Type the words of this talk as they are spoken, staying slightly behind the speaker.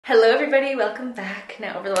Hello everybody, welcome back.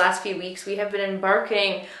 Now over the last few weeks we have been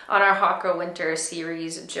embarking on our hot girl winter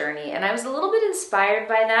series journey, and I was a little bit inspired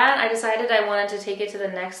by that. I decided I wanted to take it to the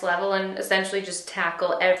next level and essentially just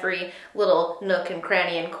tackle every little nook and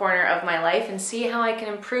cranny and corner of my life and see how I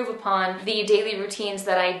can improve upon the daily routines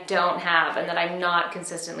that I don't have and that I'm not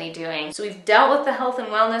consistently doing. So we've dealt with the health and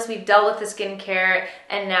wellness, we've dealt with the skincare,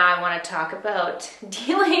 and now I want to talk about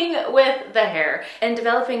dealing with the hair and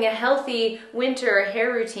developing a healthy winter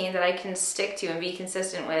hair routine that I can stick to and be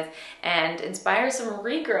consistent with and inspire some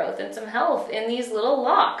regrowth and some health in these little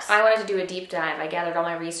locks. I wanted to do a deep dive. I gathered all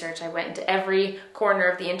my research. I went into every corner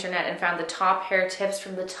of the internet and found the top hair tips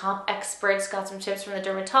from the top experts, got some tips from the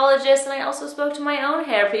dermatologist, and I also spoke to my own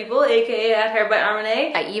hair people, aka at Hair by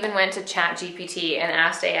Armene. I even went to ChatGPT and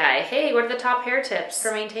asked AI, hey, what are the top hair tips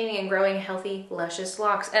for maintaining and growing healthy, luscious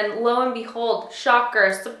locks? And lo and behold,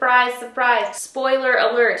 shocker, surprise, surprise, spoiler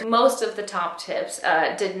alert, most of the top tips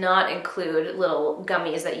did not include little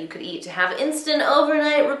gummies that you could eat to have instant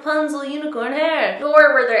overnight Rapunzel unicorn hair.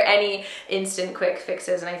 Nor were there any instant quick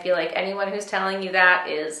fixes, and I feel like anyone who's telling you that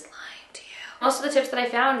is lying to you. Most of the tips that I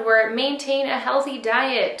found were maintain a healthy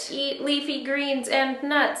diet, eat leafy greens and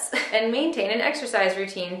nuts, and maintain an exercise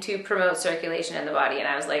routine to promote circulation in the body. And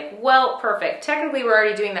I was like, well, perfect. Technically, we're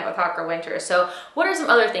already doing that with hot girl winter. So what are some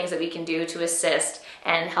other things that we can do to assist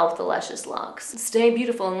and help the luscious locks stay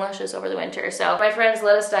beautiful and luscious over the winter? So my friends,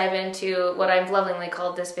 let us dive into what I've lovingly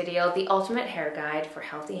called this video, the ultimate hair guide for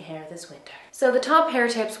healthy hair this winter. So the top hair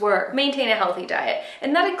tips were maintain a healthy diet,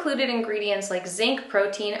 and that included ingredients like zinc,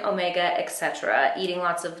 protein, omega, etc. Eating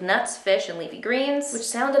lots of nuts, fish, and leafy greens, which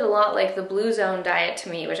sounded a lot like the Blue Zone diet to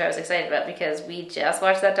me, which I was excited about because we just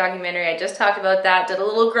watched that documentary. I just talked about that, did a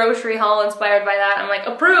little grocery haul inspired by that. I'm like,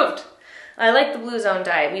 approved! I like the Blue Zone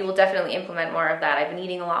diet. We will definitely implement more of that. I've been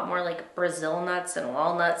eating a lot more like Brazil nuts and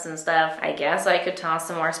walnuts and stuff. I guess I could toss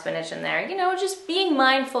some more spinach in there. You know, just being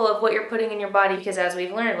mindful of what you're putting in your body, because as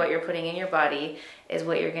we've learned, what you're putting in your body is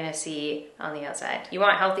what you're gonna see on the outside. You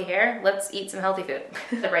want healthy hair? Let's eat some healthy food.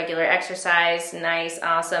 The regular exercise, nice,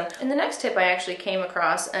 awesome. And the next tip I actually came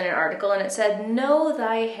across in an article, and it said, know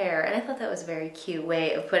thy hair. And I thought that was a very cute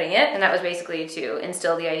way of putting it. And that was basically to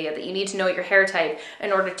instill the idea that you need to know your hair type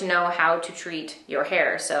in order to know how to treat your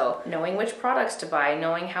hair. So knowing which products to buy,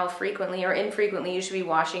 knowing how frequently or infrequently you should be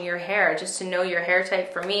washing your hair, just to know your hair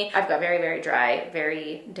type. For me, I've got very, very dry,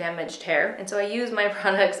 very damaged hair. And so I use my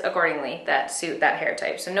products accordingly that suit that hair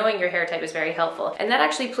type. So knowing your hair type is very helpful. And that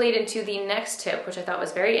actually played into the next tip, which I thought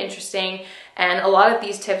was very interesting. And a lot of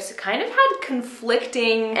these tips kind of had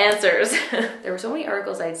conflicting answers. There were so many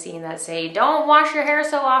articles I'd seen that say, don't wash your hair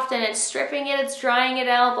so often, it's stripping it, it's drying it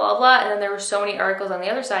out, blah, blah. And then there were so many articles on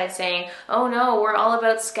the other side saying, oh no, we're all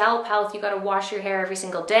about scalp health, you gotta wash your hair every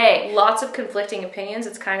single day. Lots of conflicting opinions.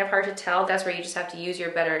 It's kind of hard to tell. That's where you just have to use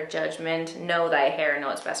your better judgment, know thy hair, know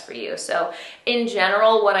what's best for you. So in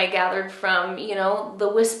general, what I gathered from, you know, the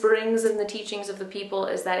whisperings and the teachings of the people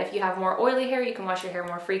is that if you have more oily hair, you can wash your hair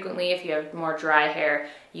more frequently. If you have more dry hair,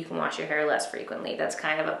 you can wash your hair less frequently. That's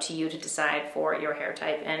kind of up to you to decide for your hair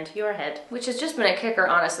type and your head, which has just been a kicker,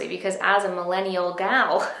 honestly, because as a millennial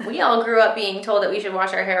gal, we all grew up being told that we should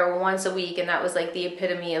wash our hair once a week, and that was like the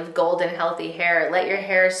epitome of golden healthy hair. Let your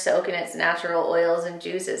hair soak in its natural oils and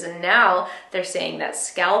juices. And now they're saying that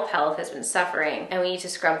scalp health has been suffering, and we need to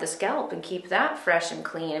scrub the scalp and keep that fresh and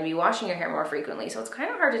clean and be washing your hair more frequently. So it's kind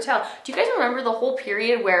of hard to tell. Do you guys remember the whole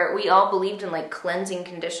period where we all believed in like cleansing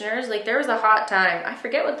conditioners? Like there was a hot time, I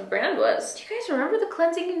forget what the brand was. Do you guys remember the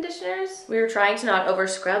cleansing conditioners? We were trying to not over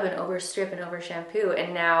scrub and over strip and over shampoo,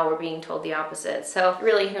 and now we're being told the opposite. So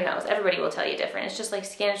really, who knows? Everybody will tell you different. It's just like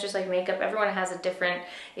skin, it's just like makeup. Everyone has a different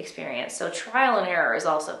experience. So trial and error is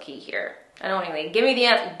also key here. I don't want to give me the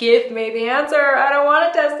answer. Give me the answer. I don't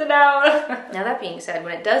want to test it out. Now that being said,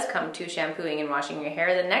 when it does come to shampooing and washing your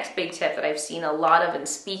hair, the next big tip that I've seen a lot of, and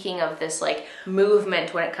speaking of this like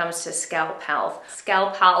movement when it comes to scalp health,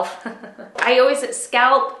 scalp health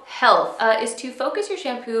is to focus your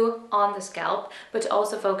shampoo on the scalp, but to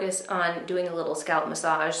also focus on doing a little scalp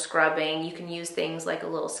massage, scrubbing. You can use things like a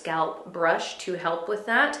little scalp brush to help with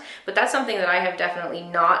that, but that's something that I have definitely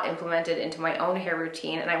not implemented into my own hair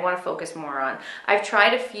routine, and I want to focus more on. I've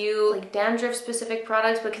tried a few like dandruff specific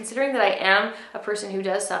products, but considering that I am a person who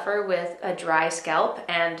does suffer with a dry scalp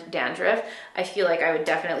and dandruff, I feel like I would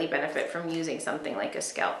definitely benefit from using something like a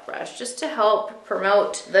scalp brush just to help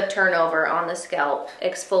promote the turnover on the scalp,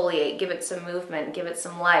 exfoliate, give it some movement, give it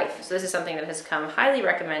some life. So this is something that has come highly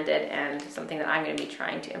recommended and something that I'm going to be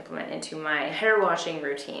trying to implement into my hair washing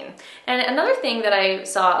routine. And another thing that I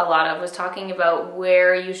saw a lot of was talking about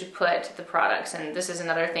where you should put the products. And this is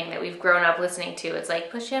another thing that we've grown up listening to. It's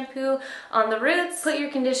like, put shampoo on the roots, put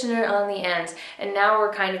your conditioner on the ends. And now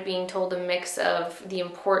we're kind of being told a mix of the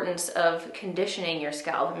importance of conditioning your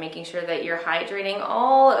scalp and making sure that you're hydrating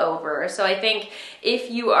all over. So I think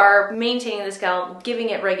if you are maintaining the scalp, giving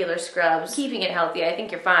it regular scrubs, keeping it healthy, I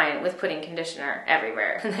think you're fine with putting conditioner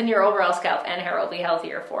everywhere. And then your overall scalp and hair will be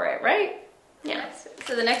healthier for it, right? Yes.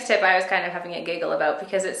 So the next tip I was kind of having a giggle about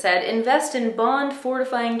because it said, invest in bond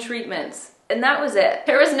fortifying treatments. And that was it.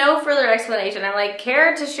 There was no further explanation. I'm like,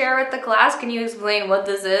 care to share with the class? Can you explain what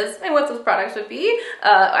this is and what those products would be?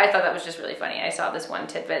 I thought that was just really funny. I saw this one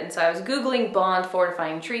tidbit, and so I was Googling bond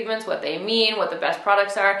fortifying treatments, what they mean, what the best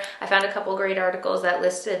products are. I found a couple great articles that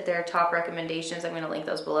listed their top recommendations. I'm gonna link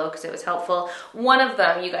those below because it was helpful. One of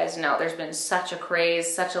them, you guys know, there's been such a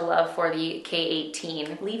craze, such a love for the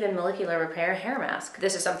K18 leave-in molecular repair hair mask.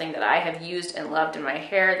 This is something that I have used and loved in my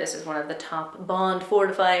hair. This is one of the top bond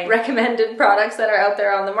fortifying recommended products that are out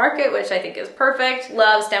there on the market, which I think is perfect.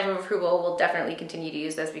 Love, stamp of approval. Will definitely continue to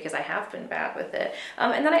use this because I have been bad with it.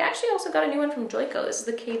 And then I actually also got a new one from Joico. This is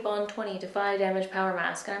the K-Bond 20 Defy Damage Power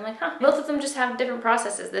Mask. And I'm like, huh, both of them just have different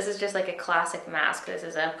processes. This is just like a classic mask. This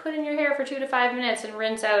is a put in your hair for 2 to 5 minutes and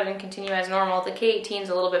rinse out and continue as normal. The K18 is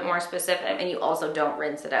a little bit more specific, and you also don't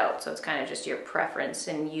rinse it out. So it's kind of just your preference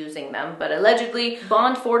in using them. But allegedly,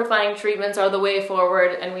 bond fortifying treatments are the way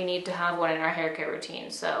forward, and we need to have one in our hair care routine.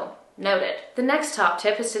 So noted. The next top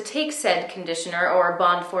tip is to take said conditioner or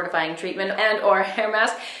bond fortifying treatment and or hair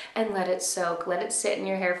mask and let it soak. Let it sit in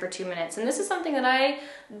your hair for 2 minutes. And this is something that I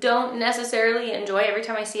don't necessarily enjoy. Every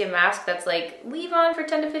time I see a mask that's like, leave on for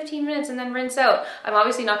 10 to 15 minutes and then rinse out, I'm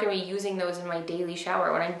obviously not going to be using those in my daily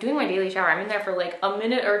shower. When I'm doing my daily shower, I'm in there for like a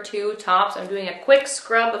minute or two tops. I'm doing a quick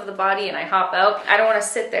scrub of the body and I hop out. I don't want to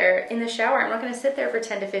sit there in the shower. I'm not going to sit there for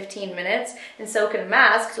 10 to 15 minutes and soak in a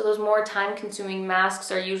mask. So those more time-consuming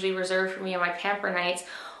masks are usually reserved for me on my pamper nights.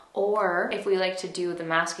 Or if we like to do the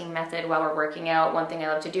masking method while we're working out, one thing I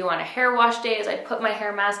love to do on a hair wash day is I put my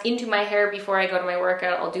hair mask into my hair before I go to my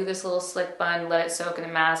workout. I'll do this little slick bun, let it soak in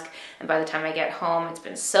the mask, and by the time I get home, it's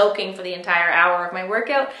been soaking for the entire hour of my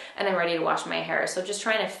workout, and I'm ready to wash my hair. So just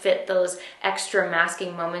trying to fit those extra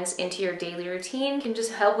masking moments into your daily routine can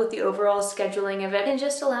just help with the overall scheduling of it, and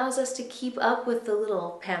just allows us to keep up with the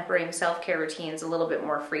little pampering self-care routines a little bit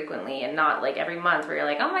more frequently, and not like every month where you're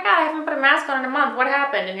like, oh my god, I haven't put a mask on in a month, what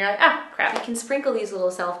happened? And you're like, ah, crap. We can sprinkle these little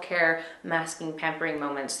self-care, masking, pampering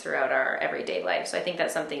moments throughout our everyday life. So I think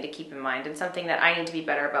that's something to keep in mind, and something that I need to be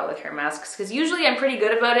better about with hair masks, because usually I'm pretty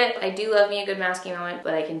good about it. I do love me a good masking moment,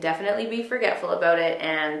 but I can definitely be forgetful about it,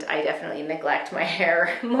 and I definitely neglect my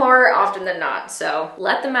hair more often than not. So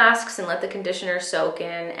let the masks and let the conditioner soak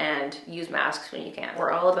in, and use masks when you can.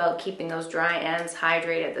 We're all about keeping those dry ends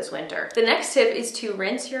hydrated this winter. The next tip is to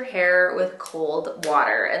rinse your hair with cold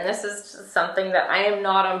water, and this is something that I am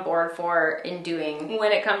not on board for in doing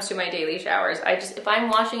when it comes to my daily showers. If I'm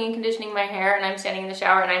washing and conditioning my hair and I'm standing in the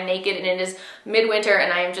shower and I'm naked and it is midwinter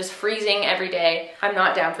and I am just freezing every day, I'm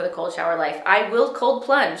not down for the cold shower life. I will cold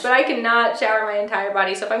plunge, but I cannot shower my entire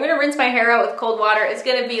body. So if I'm gonna rinse my hair out with cold water, it's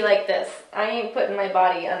gonna be like this. I ain't putting my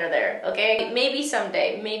body under there, okay? Maybe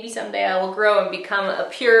someday I will grow and become a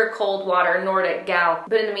pure cold water Nordic gal.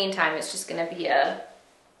 But in the meantime, it's just gonna be a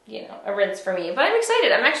rinse for me. But I'm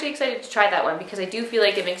excited. I'm actually excited to try that one because I do feel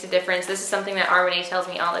like it makes a difference. This is something that Armene tells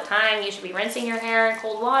me all the time. You should be rinsing your hair in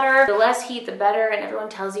cold water. The less heat, the better. And everyone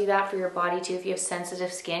tells you that for your body too. If you have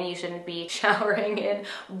sensitive skin, you shouldn't be showering in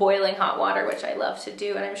boiling hot water, which I love to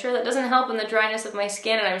do. And I'm sure that doesn't help in the dryness of my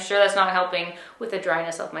skin. And I'm sure that's not helping with the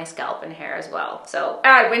dryness of my scalp and hair as well. So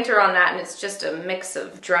add winter on that and it's just a mix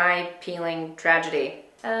of dry, peeling tragedy.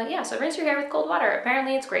 So rinse your hair with cold water.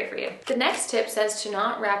 Apparently it's great for you. The next tip says to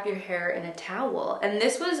not wrap your hair in a towel. And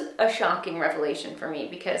this was a shocking revelation for me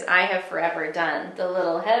because I have forever done the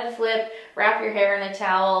little head flip, wrap your hair in a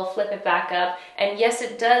towel, flip it back up. And yes,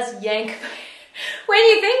 it does yank. When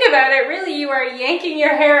you think about it, really you are yanking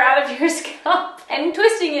your hair out of your scalp and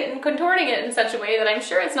twisting it and contorting it in such a way that I'm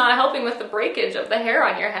sure it's not helping with the breakage of the hair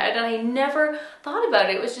on your head. And I never thought about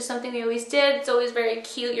it. It was just something we always did. It's always very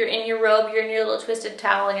cute. You're in your robe, you're in your little twisted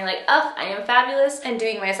towel, and you're like, oh, I am fabulous and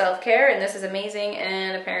doing my self-care, and this is amazing.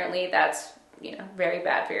 And apparently that's, very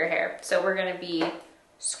bad for your hair. So we're gonna be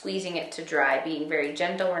squeezing it to dry, being very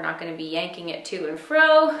gentle. We're not going to be yanking it to and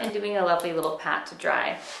fro, and doing a lovely little pat to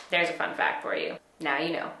dry. There's a fun fact for you. Now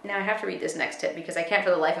you know. Now I have to read this next tip because I can't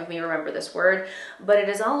for the life of me remember this word, but it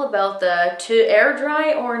is all about the to air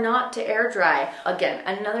dry or not to air dry. Again,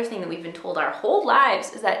 another thing that we've been told our whole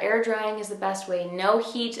lives is that air drying is the best way. No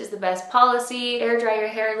heat is the best policy. Air dry your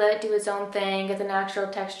hair, let it do its own thing, get the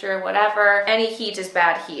natural texture, whatever. Any heat is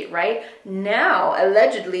bad heat, right? Now,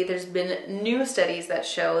 allegedly, there's been new studies that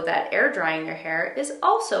show that air drying your hair is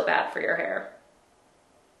also bad for your hair.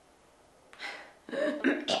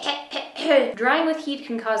 Drying with heat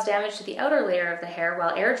can cause damage to the outer layer of the hair,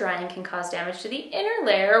 while air drying can cause damage to the inner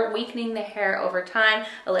layer, weakening the hair over time.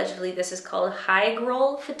 Allegedly, this is called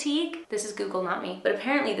hygral fatigue. This is Google, not me. But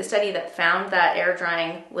apparently the study that found that air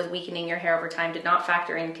drying was weakening your hair over time did not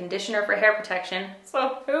factor in conditioner for hair protection.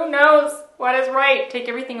 So who knows what is right? Take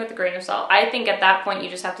everything with a grain of salt. I think at that point you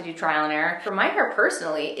just have to do trial and error. For my hair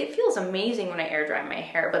personally, it feels amazing when I air dry my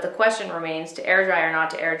hair, but the question remains to air dry or not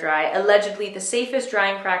to air dry. Allegedly, the safest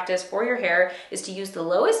drying practice for your hair is to use the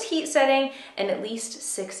lowest heat setting and at least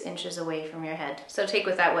 6 inches away from your head. So take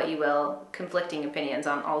with that what you will. Conflicting opinions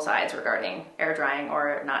on all sides regarding air drying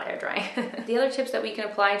or not air drying. The other tips that we can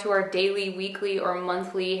apply to our daily, weekly, or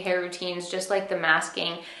monthly hair routines, just like the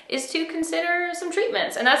masking, is to consider some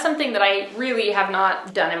treatments. And that's something that I really have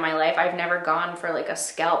not done in my life. I've never gone for like a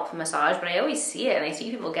scalp massage, but I always see it and I see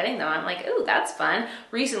people getting them. I'm like, ooh, that's fun.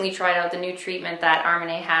 Recently tried out the new treatment that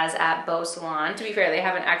Armene has at Beau Salon. To be fair, they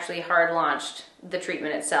haven't actually hard launched the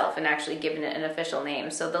treatment itself and actually given it an official name.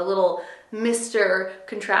 So the little Mr.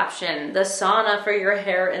 contraption, the sauna for your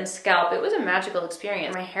hair and scalp, it was a magical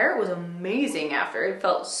experience. My hair was amazing after. It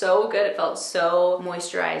felt so good. It felt so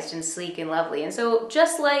moisturized and sleek and lovely. And so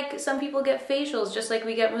just like some people get facials, just like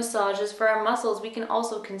we get massages for our muscles, we can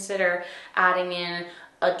also consider adding in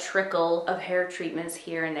a trickle of hair treatments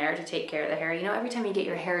here and there to take care of the hair. You know, every time you get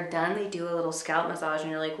your hair done, they do a little scalp massage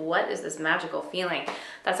and you're like, what is this magical feeling?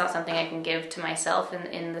 That's not something I can give to myself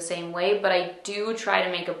in the same way, but I do try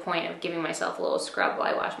to make a point of giving myself a little scrub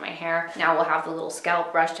while I wash my hair. Now we'll have the little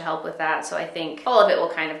scalp brush to help with that, so I think all of it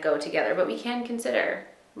will kind of go together, but we can consider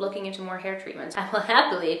looking into more hair treatments. I will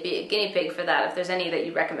happily be a guinea pig for that if there's any that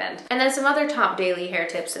you recommend. And then some other top daily hair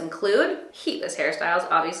tips include heatless hairstyles,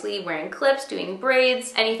 obviously, wearing clips, doing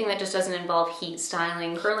braids, anything that just doesn't involve heat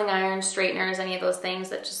styling, curling irons, straighteners, any of those things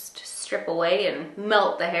that just strip away and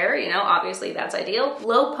melt the hair, you know, obviously that's ideal.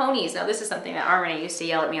 Low ponies. Now this is something that Armene used to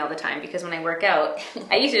yell at me all the time because when I work out,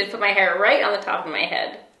 I used to just put my hair right on the top of my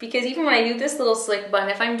head. Because even when I do this little slick bun,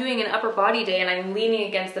 if I'm doing an upper body day and I'm leaning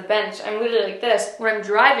against the bench, I'm literally like this. When I'm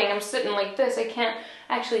driving, I'm sitting like this. I can't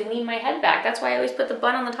actually lean my head back. That's why I always put the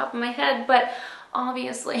bun on the top of my head. But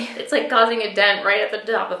obviously, it's like causing a dent right at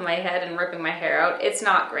the top of my head and ripping my hair out. It's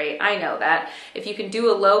not great. I know that. If you can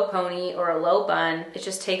do a low pony or a low bun, it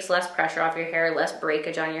just takes less pressure off your hair, less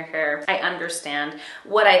breakage on your hair. I understand.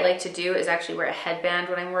 What I like to do is actually wear a headband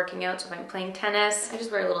when I'm working out. So if I'm playing tennis, I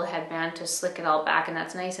just wear a little headband to slick it all back, and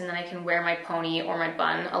that's nice. And then I can wear my pony or my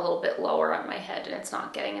bun a little bit lower on my head and it's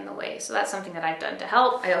not getting in the way. So that's something that I've done to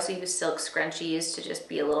help. I also use silk scrunchies to just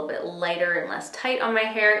be a little bit lighter and less tight on my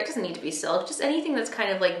hair. It doesn't need to be silk, just anything that's kind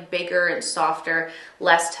of like bigger and softer,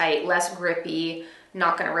 less tight, less grippy,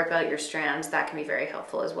 not gonna rip out your strands. That can be very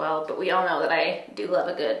helpful as well. But we all know that I do love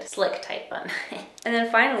a good slick tight bun. And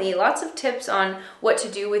then finally, lots of tips on what to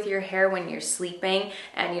do with your hair when you're sleeping.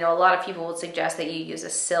 And you know, a lot of people would suggest that you use a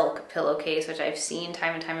silk pillowcase, which I've seen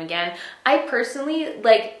time and time again. I personally,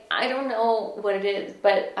 like, I don't know what it is,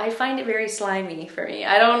 but I find it very slimy for me.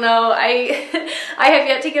 I don't know. I have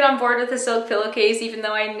yet to get on board with a silk pillowcase, even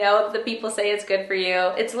though I know that the people say it's good for you.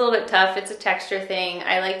 It's a little bit tough. It's a texture thing.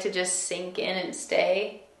 I like to just sink in and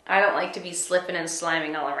stay. I don't like to be slipping and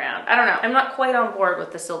sliming all around. I don't know. I'm not quite on board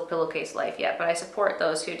with the silk pillowcase life yet, but I support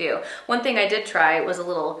those who do. One thing I did try was a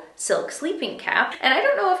little silk sleeping cap, and I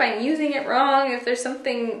don't know if I'm using it wrong, if there's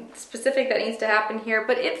something specific that needs to happen here,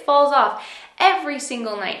 but it falls off every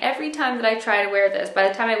single night. Every time that I try to wear this, by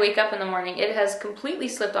the time I wake up in the morning, it has completely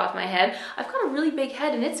slipped off my head. I've got a really big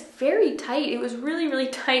head and it's very tight. It was really, really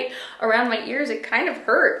tight around my ears. It kind of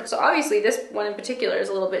hurt. So obviously this one in particular is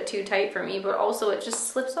a little bit too tight for me, but also it just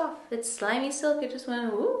slips off. It's slimy silk. It just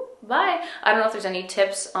went, whoo, bye. I don't know if there's any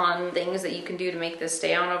tips on things that you can do to make this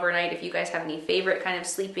stay on overnight. If you guys have any favorite kind of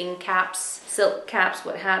sleeping caps, silk caps,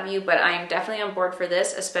 what have you, but I am definitely on board for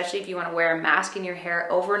this, especially if you want to wear a mask in your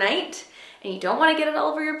hair overnight and you don't want to get it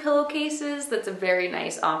all over your pillowcases. That's a very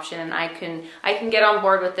nice option, and I can get on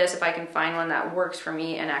board with this if I can find one that works for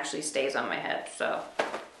me and actually stays on my head. So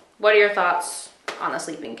what are your thoughts? on the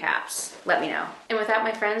sleeping caps? Let me know. And with that,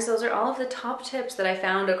 my friends, those are all of the top tips that I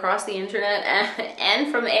found across the internet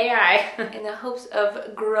and from AI in the hopes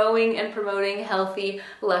of growing and promoting healthy,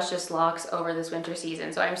 luscious locks over this winter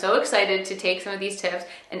season. So I'm so excited to take some of these tips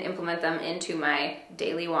and implement them into my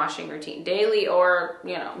daily washing routine, daily or,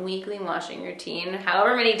 you know, weekly washing routine,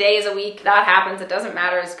 however many days a week that happens. It doesn't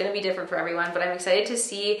matter. It's going to be different for everyone, but I'm excited to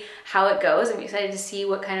see how it goes. I'm excited to see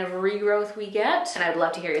what kind of regrowth we get. And I'd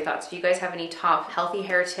love to hear your thoughts. If you guys have any top healthy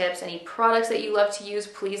hair tips, any products that you love to use,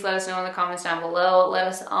 please let us know in the comments down below. Let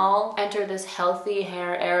us all enter this healthy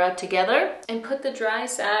hair era together and put the dry,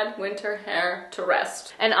 sad winter hair to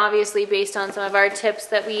rest. And obviously, based on some of our tips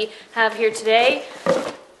that we have here today,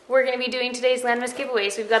 we're going to be doing today's Lanmas giveaway.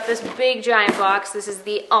 So we've got this big giant box. This is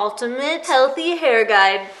the ultimate healthy hair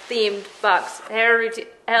guide themed box.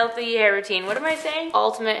 Healthy hair routine. What am I saying?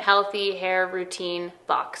 Ultimate healthy hair routine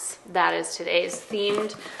box. That is today's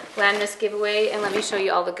themed Lanmas giveaway. And let me show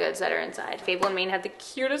you all the goods that are inside. Fable and Maine had the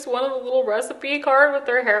cutest one of a little recipe card with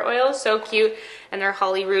their hair oil. So cute. And their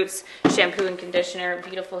Holly Roots shampoo and conditioner.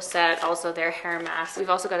 Beautiful set. Also their hair mask. We've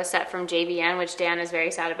also got a set from JVN, which Dan is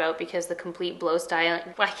very sad about because the complete blow styling.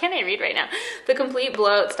 Why can't I read right now? The complete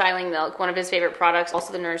blow styling milk. One of his favorite products.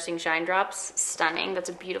 Also the nourishing shine drops. Stunning. That's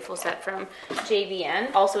a beautiful set from JVN.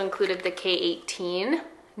 Also included the K18,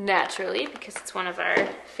 naturally, because it's one of our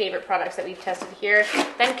favorite products that we've tested here.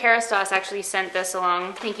 Then Kerastase actually sent this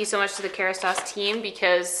along. Thank you so much to the Kerastase team,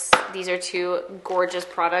 because these are two gorgeous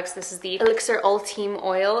products. This is the Elixir Ultime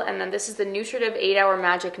Oil, and then this is the Nutritive 8-Hour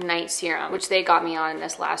Magic Night Serum, which they got me on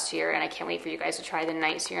this last year, and I can't wait for you guys to try. The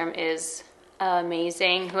night serum is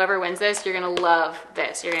amazing. Whoever wins this, you're gonna love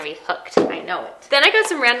this. You're gonna be hooked. I know it. Then I got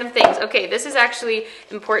some random things. Okay, this is actually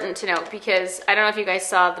important to note because I don't know if you guys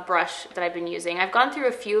saw the brush that I've been using. I've gone through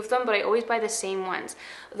a few of them, but I always buy the same ones.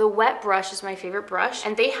 The wet brush is my favorite brush,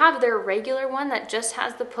 and they have their regular one that just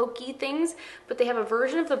has the pokey things, but they have a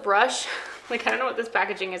version of the brush. Like, I don't know what this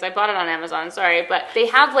packaging is. I bought it on Amazon, sorry, but they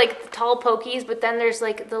have like the tall pokies, but then there's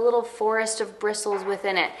like the little forest of bristles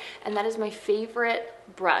within it, and that is my favorite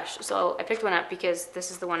brush. So I picked one up because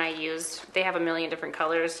this is the one I used. They have a million different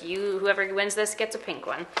colors. Whoever wins this gets a pink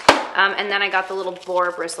one. And then I got the little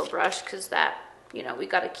boar bristle brush because that, you know, we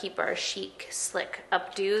got to keep our chic, slick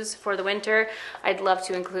updos for the winter. I'd love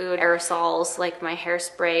to include aerosols like my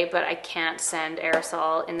hairspray, but I can't send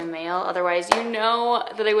aerosol in the mail. Otherwise, you know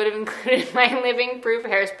that I would have included my living proof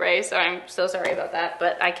hairspray. So I'm so sorry about that,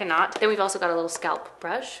 but I cannot. Then we've also got a little scalp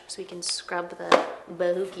brush so we can scrub the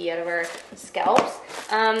bahookie out of our scalps.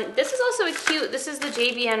 This is also this is the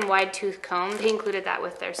JVN wide tooth comb. They included that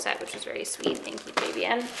with their set, which is very sweet. Thank you,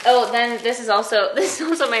 JVN. Oh, then this is also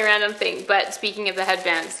my random thing, but speaking of the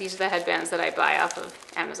headbands, these are the headbands that I buy off of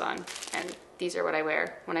Amazon, and these are what I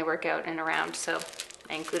wear when I work out and around, so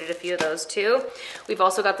I included a few of those too. We've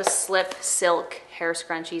also got the Slip Silk hair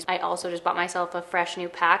scrunchies. I also just bought myself a fresh new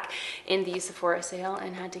pack in the Sephora sale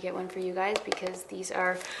and had to get one for you guys because these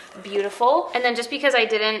are beautiful. And then just because I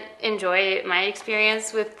didn't enjoy my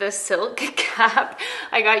experience with the silk cap,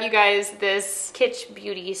 I got you guys this Kitsch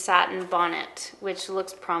Beauty satin bonnet, which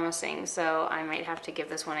looks promising, so I might have to give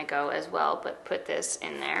this one a go as well, but put this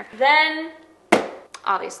in there. Then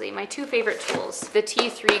obviously, my two favorite tools, the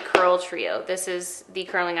T3 Curl Trio. This is the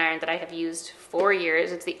curling iron that I have used for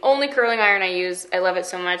years. It's the only curling iron I use. I love it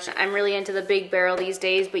so much. I'm really into the big barrel these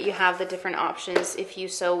days, but you have the different options if you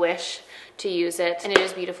so wish to use it, and it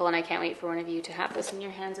is beautiful, and I can't wait for one of you to have this in your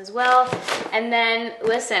hands as well. And then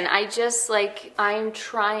listen, I'm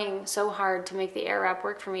trying so hard to make the Airwrap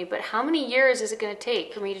work for me, but how many years is it going to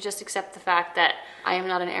take for me to just accept the fact that I am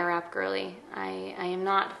not an Airwrap girly? I am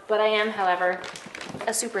not, but I am, however,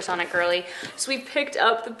 a supersonic girly. So we picked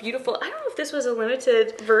up the beautiful, I don't know if this was a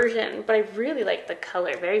limited version, but I really like the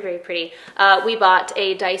color. Very, very pretty. We bought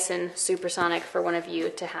a Dyson Supersonic for one of you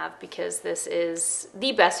to have because this is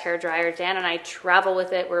the best hair dryer. Dan and I travel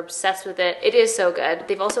with it. We're obsessed with it. It is so good.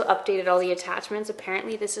 They've also updated all the attachments.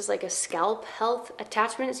 Apparently this is like a scalp health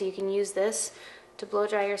attachment, so you can use this to blow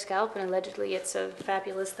dry your scalp, and allegedly it's a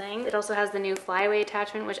fabulous thing. It also has the new flyaway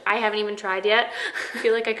attachment, which I haven't even tried yet. I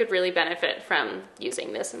feel like I could really benefit from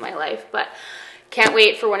using this in my life, but can't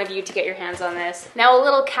wait for one of you to get your hands on this. Now, a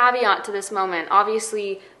little caveat to this moment.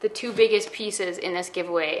 Obviously, the two biggest pieces in this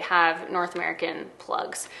giveaway have North American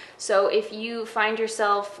plugs. So if you find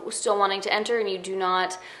yourself still wanting to enter and you do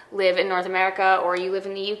not live in North America, or you live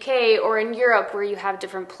in the UK or in Europe where you have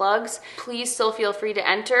different plugs, please still feel free to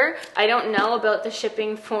enter. I don't know about the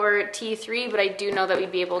shipping for T3, but I do know that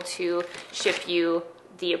we'd be able to ship you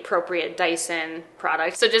the appropriate Dyson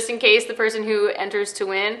product. So just in case the person who enters to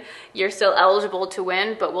win, you're still eligible to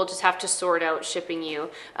win, but we'll just have to sort out shipping you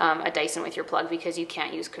a Dyson with your plug because you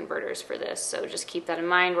can't use converters for this. So just keep that in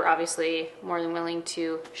mind. We're obviously more than willing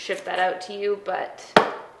to ship that out to you, but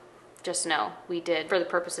just know we did, for the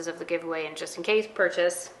purposes of the giveaway and just in case,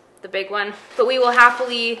 purchase the big one. But we will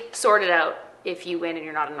happily sort it out if you win and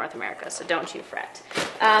you're not in North America, so don't you fret.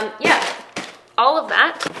 Yeah, all of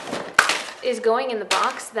that is going in the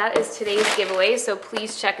box. That is today's giveaway, so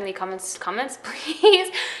please check in the comments,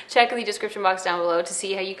 please check in the description box down below to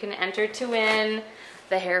see how you can enter to win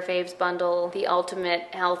the Hair Faves bundle, the ultimate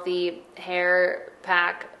healthy hair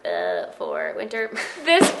pack for winter.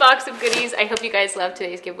 This box of goodies. I hope you guys loved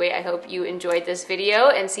today's giveaway. I hope you enjoyed this video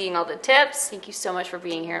and seeing all the tips. Thank you so much for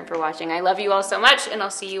being here and for watching. I love you all so much, and I'll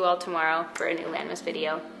see you all tomorrow for a new Lanmas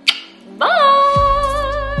video. Bye!